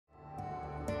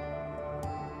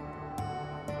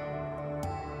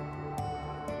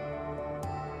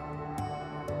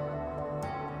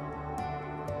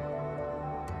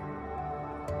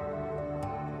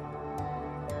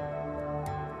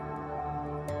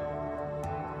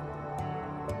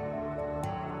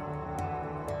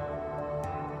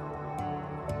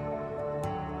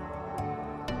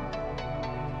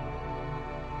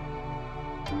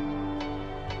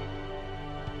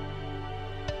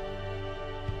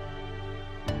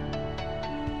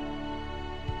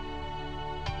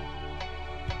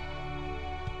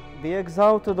Be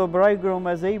exalted, O bridegroom,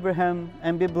 as Abraham,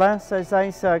 and be blessed as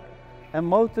Isaac, and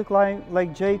multiply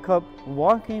like Jacob,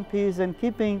 walk in peace and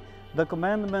keeping the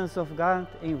commandments of God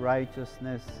in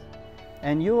righteousness.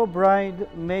 And you, O bride,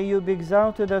 may you be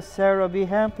exalted as Sarah, be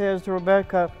happy as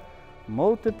Rebekah,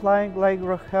 multiplying like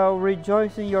Rachel,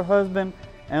 rejoicing your husband,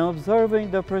 and observing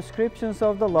the prescriptions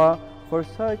of the law, for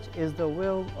such is the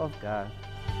will of God.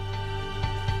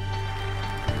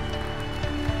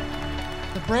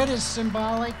 The bread is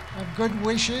symbolic of good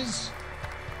wishes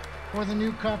for the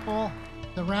new couple.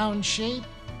 The round shape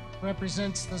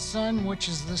represents the sun, which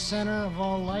is the center of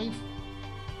all life.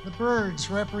 The birds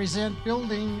represent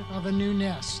building of a new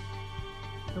nest.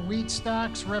 The wheat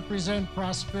stalks represent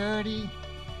prosperity,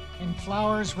 and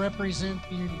flowers represent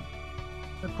beauty.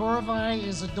 The corvée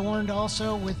is adorned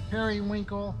also with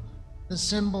periwinkle, the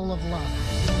symbol of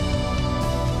love.